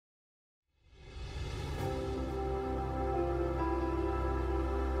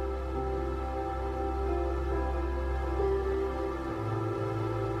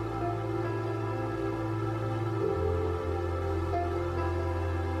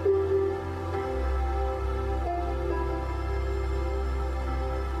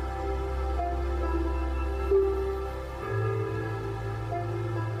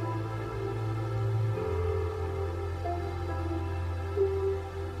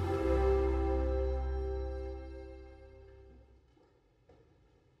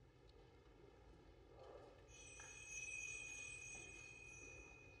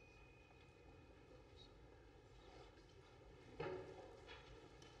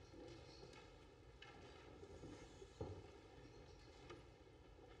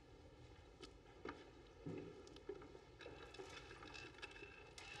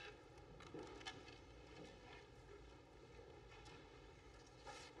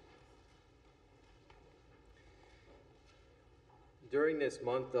During this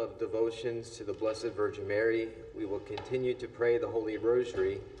month of devotions to the Blessed Virgin Mary, we will continue to pray the Holy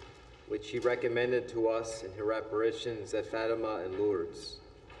Rosary, which she recommended to us in her apparitions at Fatima and Lourdes.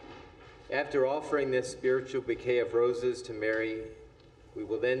 After offering this spiritual bouquet of roses to Mary, we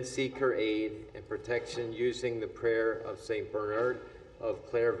will then seek her aid and protection using the prayer of St. Bernard of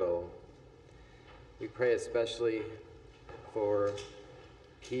Clairvaux. We pray especially for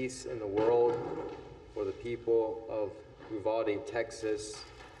peace in the world, for the people of Uvalde, Texas,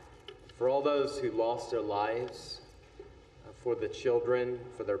 for all those who lost their lives, for the children,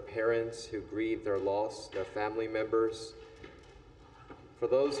 for their parents who grieve their loss, their family members, for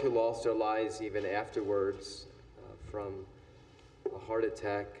those who lost their lives even afterwards from a heart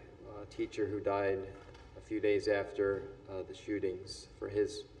attack, a teacher who died a few days after the shootings, for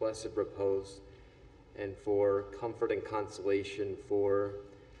his blessed repose, and for comfort and consolation for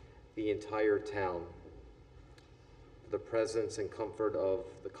the entire town, the presence and comfort of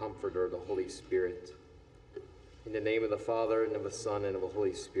the Comforter, the Holy Spirit. In the name of the Father, and of the Son, and of the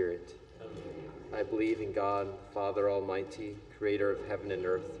Holy Spirit. Amen. I believe in God, Father Almighty, creator of heaven and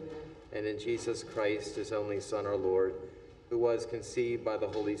earth, and in Jesus Christ, his only Son, our Lord, who was conceived by the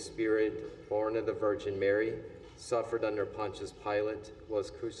Holy Spirit, born of the Virgin Mary, suffered under Pontius Pilate,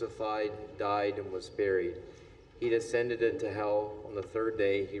 was crucified, died, and was buried. He descended into hell. On the third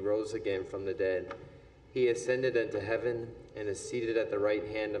day he rose again from the dead. He ascended into heaven and is seated at the right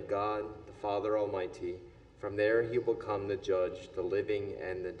hand of God, the Father Almighty. From there he will come to judge the living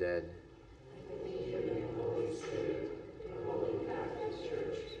and the dead. I believe in the Holy Spirit, the Holy Catholic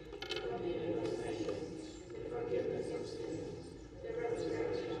Church, the communion of saints, the forgiveness of sins, the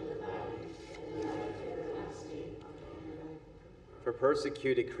resurrection of the body, and the life everlasting. Amen. For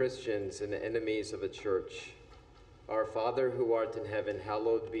persecuted Christians and enemies of the Church, our Father who art in heaven,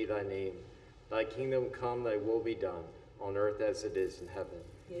 hallowed be thy name. Thy kingdom come, thy will be done, on earth as it is in heaven.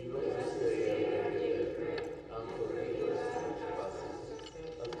 Give us this day our daily bread, and forgive us our trespasses,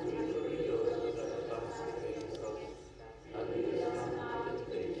 as we forgive those who trespass against us. And lead us not into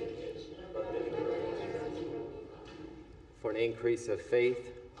temptation, but deliver us from evil. For an increase of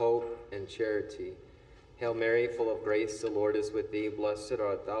faith, hope, and charity. Hail Mary, full of grace, the Lord is with thee. Blessed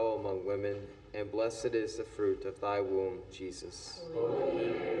art thou among women, and blessed is the fruit of thy womb, Jesus. Holy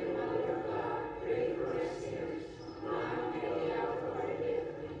Mary, Mother of God, pray for us sinners, now and at the hour of our death.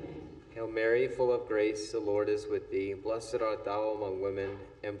 Amen. Hail Mary, full of grace, the Lord is with thee. Blessed art thou among women,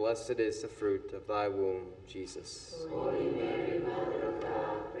 and blessed is the fruit of thy womb, Jesus. Holy Mary, Mother of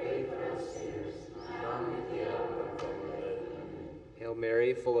God, pray for us sinners, now and at the hour of our death. Amen. Hail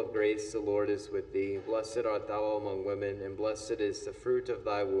Mary, full of grace, the Lord is with thee. Blessed art thou among women, and blessed is the fruit of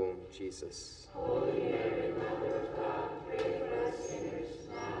thy womb, Jesus. Holy Mary, Mother of God, pray for us sinners,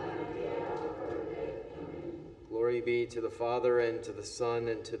 now and at the hour of our death. Amen. Glory be to the Father, and to the Son,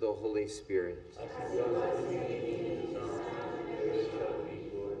 and to the Holy Spirit. As it was in the beginning, is now, and ever shall be,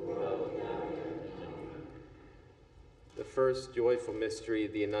 world without end. Amen. The first joyful mystery,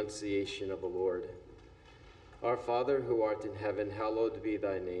 the Annunciation of the Lord. Our Father, who art in heaven, hallowed be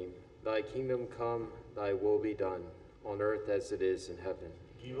thy name. Thy kingdom come, thy will be done, on earth as it is in heaven.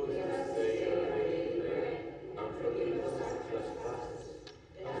 Give us this day our daily bread, and forgive us our trespasses,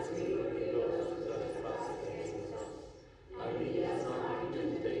 as we forgive those who trespass against us. And lead us not into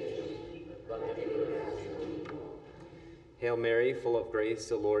temptation, but deliver us from evil. Hail Mary, full of grace,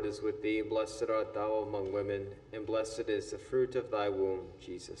 the Lord is with thee. Blessed art thou among women, and blessed is the fruit of thy womb,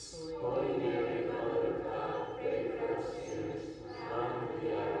 Jesus. Holy Mary, Mother of God, pray for us sinners, now and at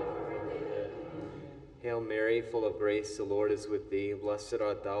the hour of our death. Amen. Hail Mary, full of grace, the Lord is with thee. Blessed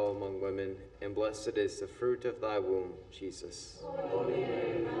art thou among women, and blessed is the fruit of thy womb, Jesus. Holy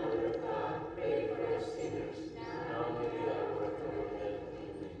Mary, Mother of God, pray for us sinners, now and at the hour of our death.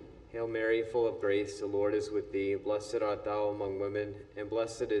 Amen. Hail Mary, full of grace, the Lord is with thee. Blessed art thou among women, and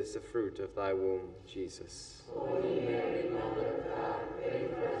blessed is the fruit of thy womb, Jesus. Holy Mary, Mother of God, pray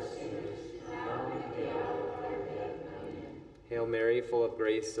for us sinners, now and at the hour of our death. Amen. Hail Mary, full of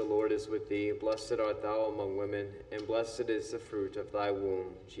grace, the Lord is with thee. Blessed art thou among women, and blessed is the fruit of thy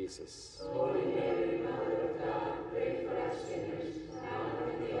womb, Jesus. Holy Mary, Mother of God, pray for us sinners, now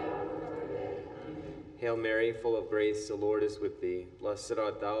and at the hour of our death. Amen. Hail Mary, full of grace, the Lord is with thee. Blessed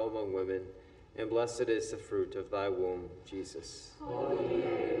art thou among women, and blessed is the fruit of thy womb, Jesus. Holy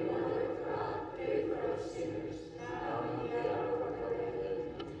Mary, Mother of God, pray for us sinners, now and at the hour of our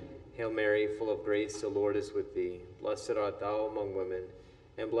death. Amen. Hail Mary, full of grace, the Lord is with thee. Blessed art thou among women,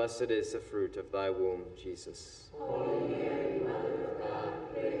 and blessed is the fruit of thy womb, Jesus. Holy Mary, Mother of God,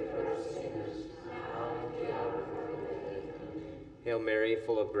 pray for us sinners, now and at the hour of our death. Amen. Hail Mary,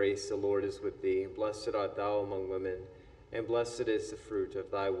 full of grace, the Lord is with thee. Blessed art thou among women, and blessed is the fruit of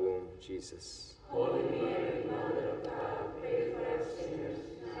thy womb, Jesus. Holy Mary, Mother of God, pray for us sinners,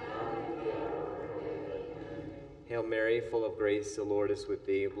 now and at the hour of our death. Amen. Hail Mary, full of grace, the Lord is with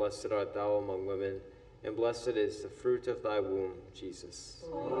thee. Blessed art thou among women, and blessed is the fruit of thy womb, Jesus.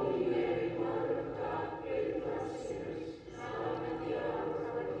 Holy Mary, Mother of God, pray for us sinners, now and at the hour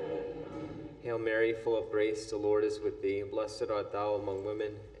of our death. Amen. Hail Mary, full of grace, the Lord is with thee. Blessed art thou among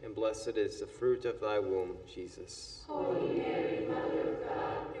women, and blessed is the fruit of thy womb, Jesus. Holy Mary, Mother of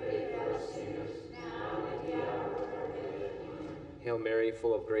God, pray for us sinners, now and at the hour of our death. Amen. Hail Mary,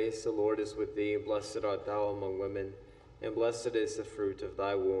 full of grace, the Lord is with thee. Blessed art thou among women, and blessed is the fruit of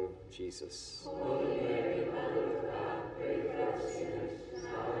thy womb, Jesus. Holy Mary, Mother of God, pray for us sinners,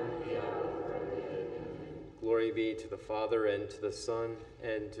 now and at the hour of our death. Amen. Glory be to the Father, and to the Son,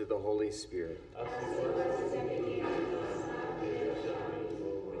 and to the Holy Spirit. As it was in the beginning, now and ever shall be,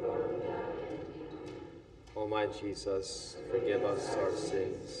 world without end. O my Jesus, forgive us our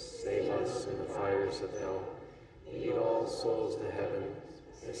sins, save us from the fires of hell. Lead all souls to heaven,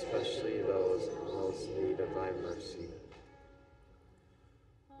 especially those in most need of thy mercy.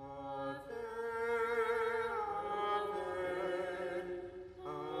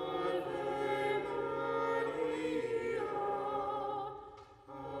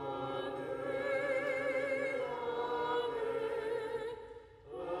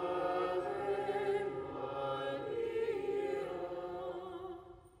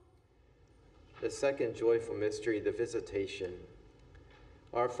 The second joyful mystery, the Visitation.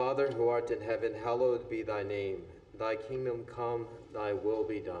 Our Father, who art in heaven, hallowed be thy name. Thy kingdom come, thy will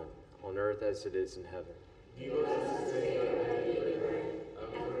be done, on earth as it is in heaven. Give us this day our daily bread,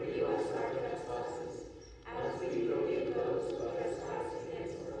 and forgive us our trespasses, as we forgive those who trespass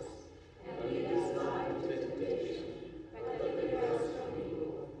against us. And lead us not into temptation, but deliver us from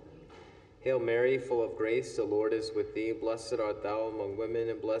evil. Hail Mary, full of grace, the Lord is with thee. Blessed art thou among women,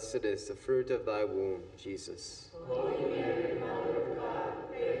 and blessed is the fruit of thy womb, Jesus. Holy Mary, Mother of God,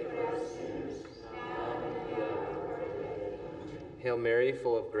 pray for us sinners, now and at the hour of our death. Amen. Hail Mary,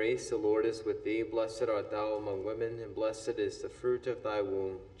 full of grace, the Lord is with thee. Blessed art thou among women, and blessed is the fruit of thy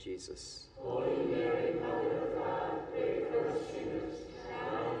womb, Jesus. Holy Mary, Mother of God, pray for us sinners,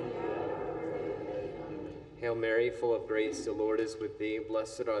 now and at the hour of our death. Amen. Hail Mary, full of grace, the Lord is with thee.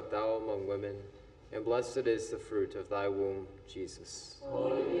 Blessed art thou among women, and blessed is the fruit of thy womb, Jesus.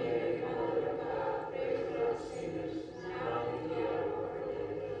 Holy Mary, Mother of God, pray for us sinners, now and at the hour of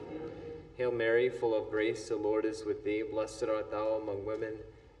our death. Amen. Hail Mary, full of grace, the Lord is with thee. Blessed art thou among women,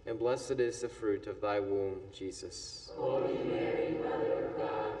 and blessed is the fruit of thy womb, Jesus. Holy Mary, Mother of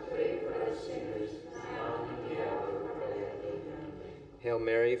God, pray for us sinners, now and at the hour of our death. Amen. Hail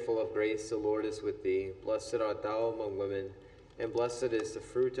Mary, full of grace, the Lord is with thee. Blessed art thou among women, and blessed is the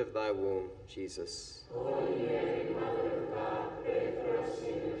fruit of thy womb, Jesus. Holy Mary, Mother of God, pray for us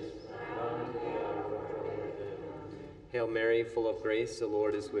sinners, now and at the hour of our death. Amen. Hail Mary, full of grace, the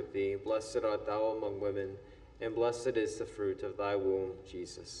Lord is with thee. Blessed art thou among women, and blessed is the fruit of thy womb,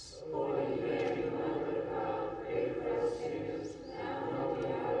 Jesus. Holy Mary, Mother of God, pray for us sinners, now and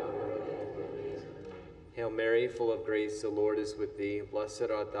at the hour of our death. Amen. Hail Mary, full of grace, the Lord is with thee. Blessed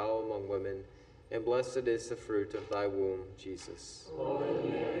art thou among women, and blessed is the fruit of thy womb, Jesus. Holy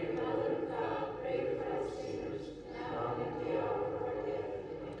Mary, Mother of God, pray for us sinners, now and at the hour of our death.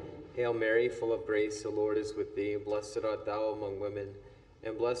 Amen. Hail Mary, full of grace, the Lord is with thee. Blessed art thou among women,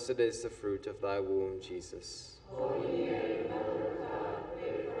 and blessed is the fruit of thy womb, Jesus. Holy Mary, Mother of God,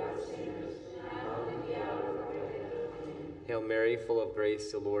 pray for us sinners, now and at the hour of our death. Amen. Hail Mary, full of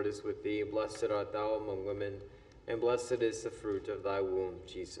grace, the Lord is with thee. Blessed art thou among women, and blessed is the fruit of thy womb,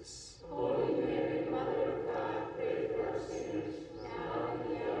 Jesus. Holy Mary, Mother of God, pray for us sinners, now and at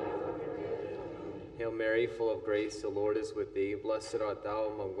the hour of our death. Amen. Hail Mary, full of grace, the Lord is with thee. Blessed art thou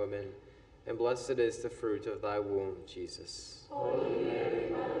among women, and blessed is the fruit of thy womb, Jesus. Holy Mary,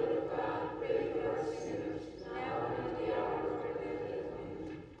 Mother of God, pray for us sinners, now and at the hour of our death.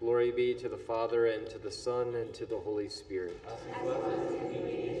 Amen. Glory be to the Father, and to the Son, and to the Holy Spirit. As it was in the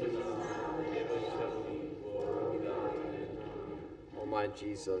beginning, is now, and ever shall be, world without end. Amen. O my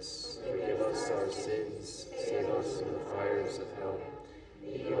Jesus, forgive us our sins, save us from the fires of hell.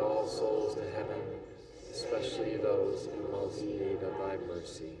 Lead all souls to heaven, especially those in most need of thy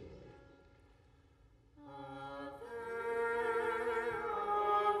mercy.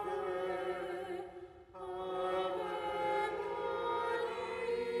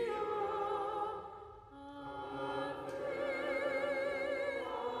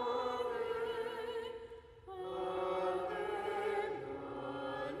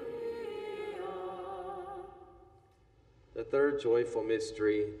 The third joyful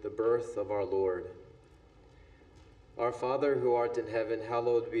mystery, the birth of our Lord. Our Father who art in heaven,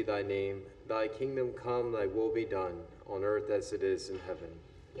 hallowed be thy name. Thy kingdom come, thy will be done, on earth as it is in heaven.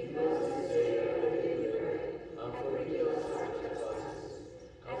 Give us this day our daily bread, and forgive us our trespasses,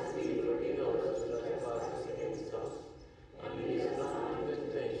 as we forgive those who trespass against us. And lead us not into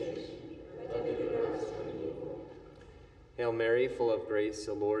temptation, but deliver us from evil. Hail Mary, full of grace,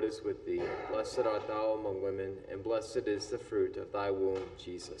 the Lord is with thee. Blessed art thou among women, and blessed is the fruit of thy womb,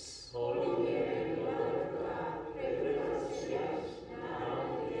 Jesus. Holy Mary, Mother of God, pray for us sinners, now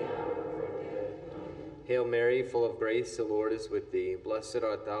and at the hour of our death. Amen. Hail Mary, full of grace, the Lord is with thee. Blessed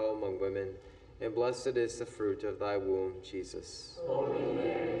art thou among women, and blessed is the fruit of thy womb, Jesus. Holy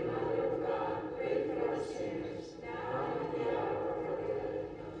Mary, Mother of God, pray for us sinners, now and at the hour of our death.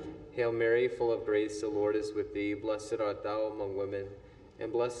 Amen. Hail Mary, full of grace, the Lord is with thee. Blessed art thou among women,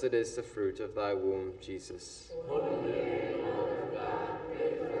 and blessed is the fruit of thy womb, Jesus. Holy Mary, Mother of God,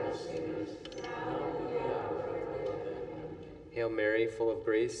 pray for us sinners, now and at the hour of our death. Amen. Hail Mary, full of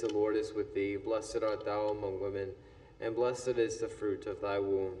grace, the Lord is with thee. Blessed art thou among women, and blessed is the fruit of thy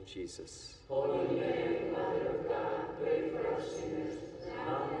womb, Jesus. Holy Mary, Mother of God, pray for us sinners,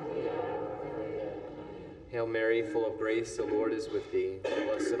 now and at the hour of our death. Amen. Hail Mary, full of grace, the Lord is with thee.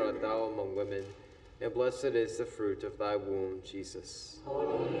 Blessed art thou among women, and blessed is the fruit of thy womb, Jesus.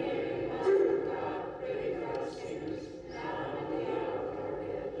 Holy Mary, Mother of God, pray for us sinners, now and at the hour of our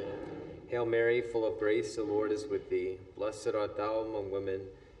death. Amen. Hail Mary, full of grace, the Lord is with thee. Blessed art thou among women,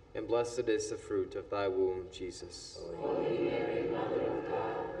 and blessed is the fruit of thy womb, Jesus. Holy Mary, Mother of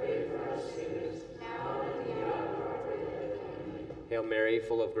God, pray for us sinners, now and at the hour of our death. Amen. Hail Mary,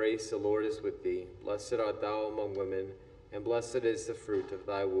 full of grace, the Lord is with thee. Blessed art thou among women, and blessed is the fruit of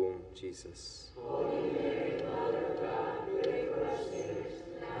thy womb, Jesus. Holy Mary, Mother of God, pray for us sinners,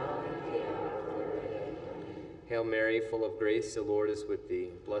 now and at the hour of our death. Amen. Hail Mary, full of grace, the Lord is with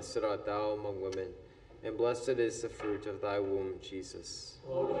thee. Blessed art thou among women, and blessed is the fruit of thy womb, Jesus.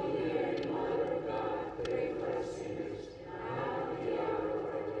 Holy Mary, Mother of God, pray for us sinners, now and at the hour of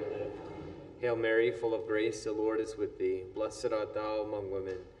our death. Amen. Hail Mary, full of grace, the Lord is with thee. Blessed art thou among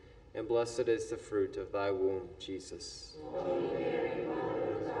women, and blessed is the fruit of thy womb, Jesus. Holy Mary,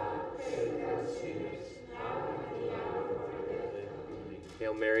 Mother of God, pray for us sinners, now and at the hour of our death. Amen.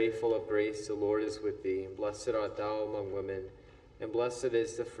 Hail Mary, full of grace, the Lord is with thee. Blessed art thou among women, and blessed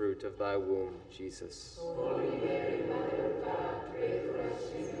is the fruit of thy womb, Jesus. Holy Mary, Mother of God, pray for us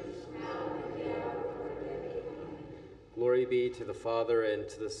sinners, now and at the hour of our death. Amen. Glory be to the Father, and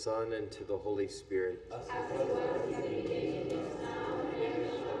to the Son, and to the Holy Spirit. As it was in the beginning, is now, and ever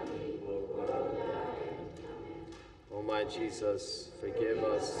shall be, world without end. Amen. O my Jesus, forgive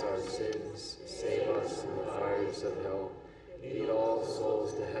us our sins, save us from the fires of hell. Lead all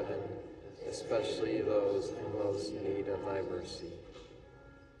souls to heaven, especially those in most need of thy mercy.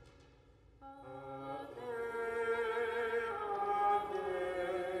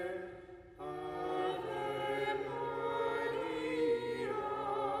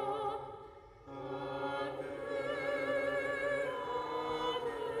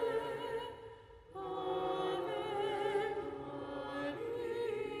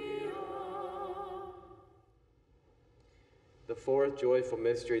 The fourth joyful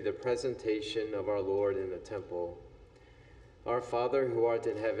mystery, the presentation of our Lord in the temple. Our Father who art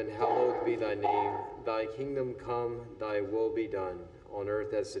in heaven, hallowed be thy name. Thy kingdom come, thy will be done, on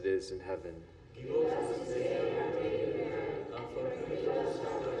earth as it is in heaven. Give us this day our daily bread, and forgive us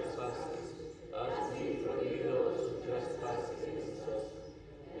our trespasses, as we forgive those who trespass against us.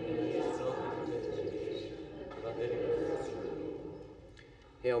 And lead us not into temptation, but deliver us from evil.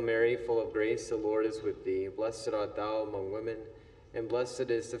 Hail Mary, full of grace, the Lord is with thee. Blessed art thou among women, and blessed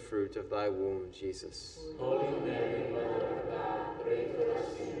is the fruit of thy womb, Jesus. Holy Mary, Mother of God, pray for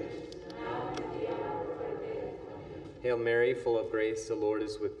us sinners, now and at the hour of our death. Amen. Hail Mary, full of grace, the Lord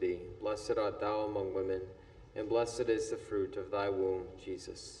is with thee. Blessed art thou among women, and blessed is the fruit of thy womb,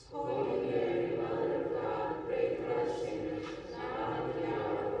 Jesus. Holy Mary, Mother of God, pray for us sinners, now and at the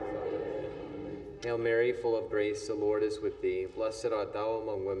hour of our death. Amen. Hail Mary, full of grace, the Lord is with thee. Blessed art thou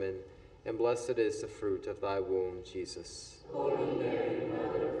among women, and blessed is the fruit of thy womb, Jesus. Holy Mary,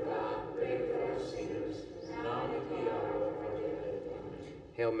 Mother of God, pray for us sinners, now and at the hour of our death. Amen.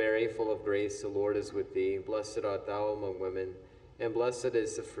 Hail Mary, full of grace, the Lord is with thee. Blessed art thou among women, and blessed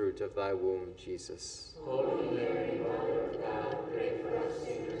is the fruit of thy womb, Jesus. Holy Mary, Mother of God, pray for us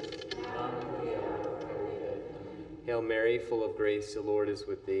sinners, now and at the hour of our death. Amen. Hail Mary, full of grace, the Lord is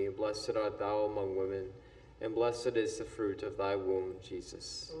with thee. Blessed art thou among women, and blessed is the fruit of thy womb,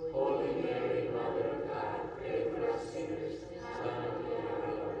 Jesus. Holy Mary, Mother of God, pray for us sinners, now and at the hour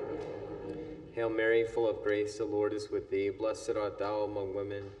of our death. Amen. Hail Mary, full of grace, the Lord is with thee. Blessed art thou among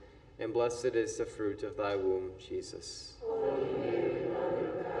women, and blessed is the fruit of thy womb, Jesus. Holy Mary, Mother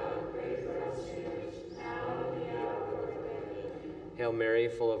of God, pray for us sinners, now and at the hour of our death. Hail Mary,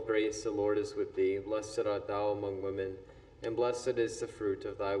 full of grace, the Lord is with thee. Blessed art thou among women, and blessed is the fruit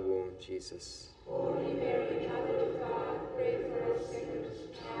of thy womb, Jesus. Holy Mary, Mother of God, pray for us sinners,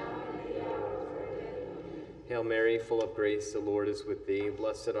 now and at the hour of our death. Hail Mary, full of grace, the Lord is with thee.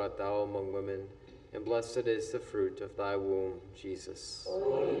 Blessed art thou among women, and blessed is the fruit of thy womb, Jesus.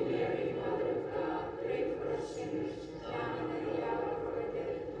 Holy Mary, Mother of God, pray for us sinners, now and at the hour of our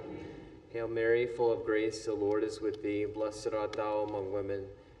death. Hail Mary, full of grace, the Lord is with thee. Blessed art thou among women,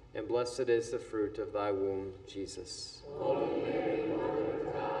 and blessed is the fruit of thy womb, Jesus. Holy Mary, Mother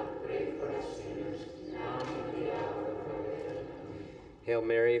of God, pray for us sinners, now and at the hour of our death. Hail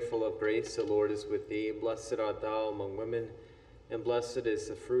Mary, full of grace, the Lord is with thee. Blessed art thou among women, and blessed is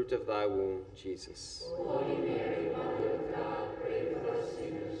the fruit of thy womb, Jesus. Holy Mary, Mother of God, pray for us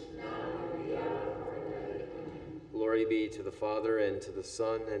sinners, now and at the hour of our death. Glory be to the Father, and to the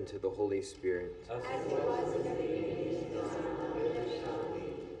Son, and to the Holy Spirit. As it was in the beginning, is now, and ever shall be,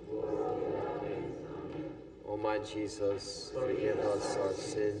 world without end. Amen. O my Jesus, forgive us our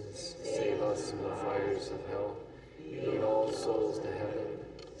sins, save us from the fires of hell, lead all souls to heaven,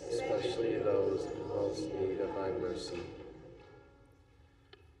 especially those in most need of thy mercy.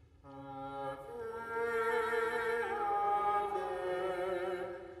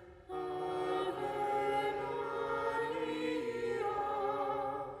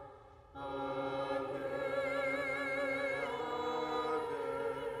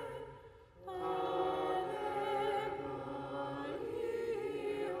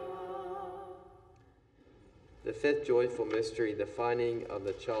 The fifth joyful mystery, the finding of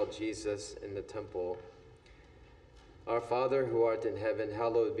the child Jesus in the temple. Our Father, who art in heaven,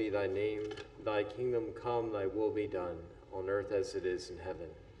 hallowed be thy name. Thy kingdom come, thy will be done, on earth as it is in heaven.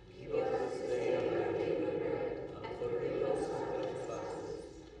 Give us this day our daily bread, and forgive us our trespasses,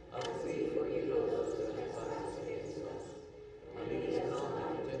 as we forgive those who trespass against us. And lead us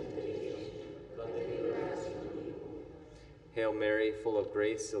not into temptation, but deliver us from evil. Hail Mary, full of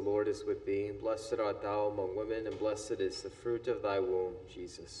grace, the Lord is with thee. Blessed art thou among women, and blessed is the fruit of thy womb,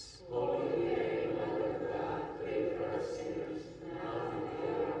 Jesus. Holy Mary, Mother of God, pray for us sinners, now and at the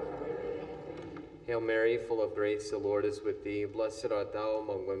hour of our death. Hail Mary, full of grace, the Lord is with thee. Blessed art thou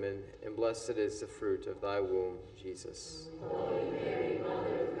among women, and blessed is the fruit of thy womb, Jesus. Holy Mary,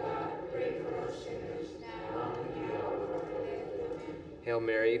 Mother of God, pray for us sinners, now and at the hour of our death. Amen. Hail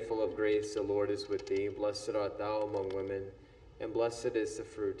Mary, full of grace, the Lord is with thee. Blessed art thou among women, and blessed is the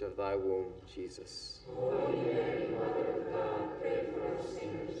fruit of thy womb, Jesus. Holy Mary, Mother of God, pray for us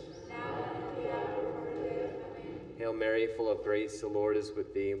sinners, now and at the hour of our death. Amen. Hail Mary, full of grace, the Lord is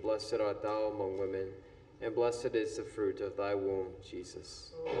with thee. Blessed art thou among women, and blessed is the fruit of thy womb,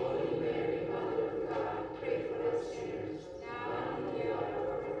 Jesus. Holy Mary, Mother of God, pray for us sinners, now and at the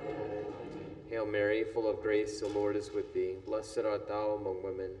hour of our death. Amen. Hail Mary, full of grace, the Lord is with thee. Blessed art thou among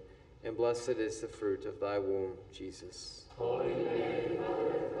women, and blessed is the fruit of thy womb, Jesus. Holy Mary,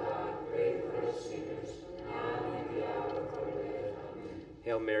 Mother of God, pray for us sinners, now and at the hour of our death. Amen.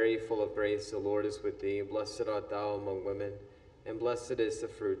 Hail Mary, full of grace, the Lord is with thee. Blessed art thou among women, and blessed is the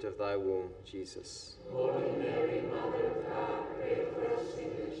fruit of thy womb, Jesus. Holy Mary, Mother of God, pray for us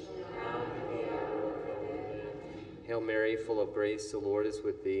sinners, now and at the hour of our death. Amen. Hail Mary, full of grace, the Lord is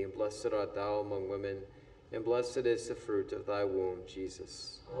with thee. Blessed art thou among women, and blessed is the fruit of thy womb,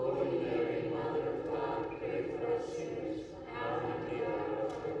 Jesus. Holy Mary, Mother of God, pray for us sinners, now and at the hour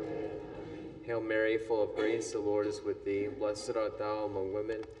of our death. Amen. Hail Mary, full of grace, the Lord is with thee. Blessed art thou among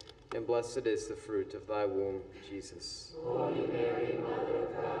women, and blessed is the fruit of thy womb, Jesus. Holy Mary, Mother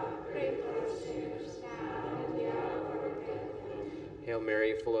of God, pray for us sinners, now and at the hour of our death. Amen. Hail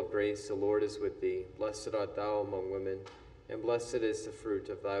Mary, full of grace, the Lord is with thee. Blessed art thou among women, and blessed is the fruit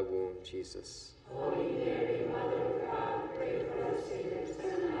of thy womb, Jesus. Holy Mary, Mother of God, pray for us sinners,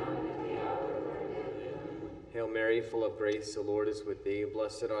 now and at the hour of our death. Amen. Hail Mary, full of grace, the Lord is with thee.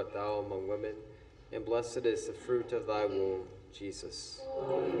 Blessed art thou among women, and blessed is the fruit of thy womb, Jesus.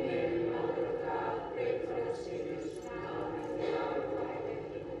 Holy Mary, Mother of God, pray for us sinners, now and at the hour of our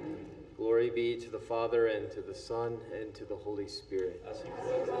death. Amen. Glory be to the Father, and to the Son, and to the Holy Spirit. As it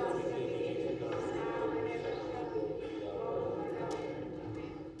was in the beginning, is now, and ever shall be, world without end.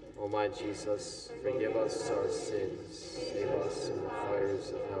 Amen. O my Jesus, forgive us our sins, save us from the fires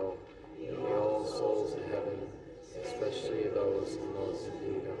of hell, lead all souls to heaven, especially those in most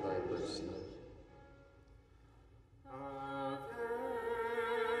need of thy mercy.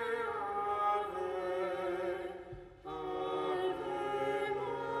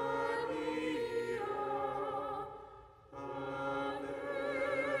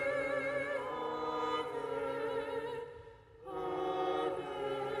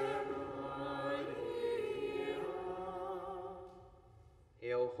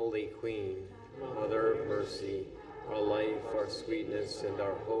 Holy Queen, Mother of mercy, our life, our sweetness, and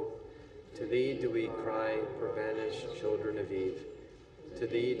our hope, to thee do we cry, poor banished children of Eve. To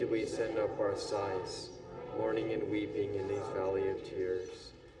thee do we send up our sighs, mourning and weeping in this valley of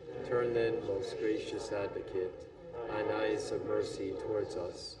tears. Turn then, most gracious Advocate, thine eyes of mercy towards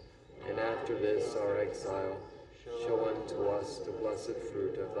us, and after this our exile, show unto us the blessed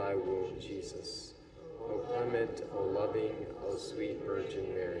fruit of thy womb, Jesus. O clement, O loving, O sweet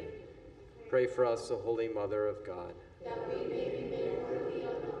Virgin Mary, pray for us, O Holy Mother of God. That we may be made worthy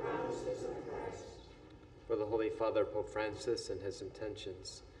of the promises of Christ. For the Holy Father, Pope Francis, and his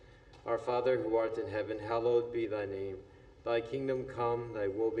intentions. Our Father, who art in heaven, hallowed be thy name. Thy kingdom come, thy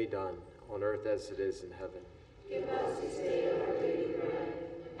will be done, on earth as it is in heaven. Give us this day our daily bread,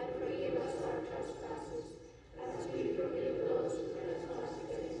 and forgive us our trespasses, as we forgive those who trespass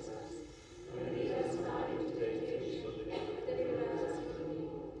against us. And lead us not into temptation, but deliver us from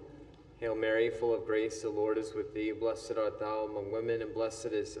evil. Hail Mary, full of grace, the Lord is with thee. Blessed art thou among women, and blessed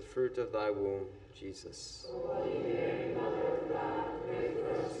is the fruit of thy womb, Jesus. O Holy Mary, Mother of God, pray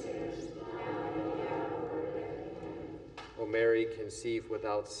for us sinners, now and at the hour of our death. Amen. O Mary, conceived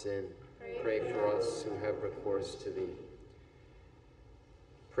without sin, pray for us who have recourse to thee.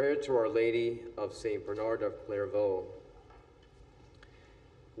 Prayer to Our Lady of St. Bernard of Clairvaux.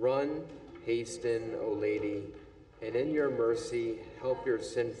 Run, hasten, O Lady, and in your mercy help your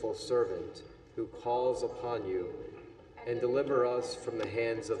sinful servant who calls upon you, and deliver us from the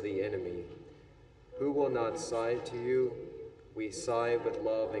hands of the enemy. Who will not sigh to you? We sigh with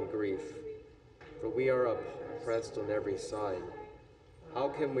love and grief, for we are oppressed on every side. How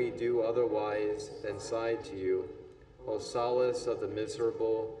can we do otherwise than sigh to you, O solace of the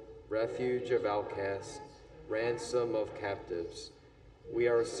miserable, refuge of outcasts, ransom of captives? We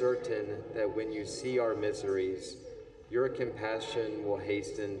are certain that when you see our miseries, your compassion will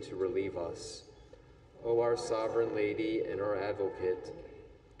hasten to relieve us. O our sovereign Lady and our advocate,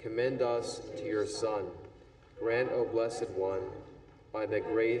 commend us to your Son. Grant, O Blessed One, by the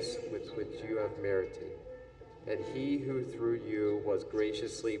grace with which you have merited, that he who through you was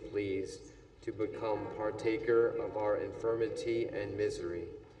graciously pleased to become partaker of our infirmity and misery,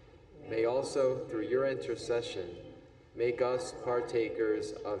 may also, through your intercession, make us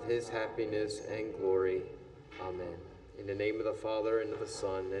partakers of his happiness and glory. Amen. In the name of the Father, and of the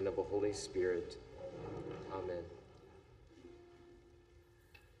Son, and of the Holy Spirit. Amen.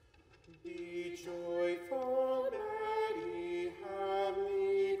 Be joyful.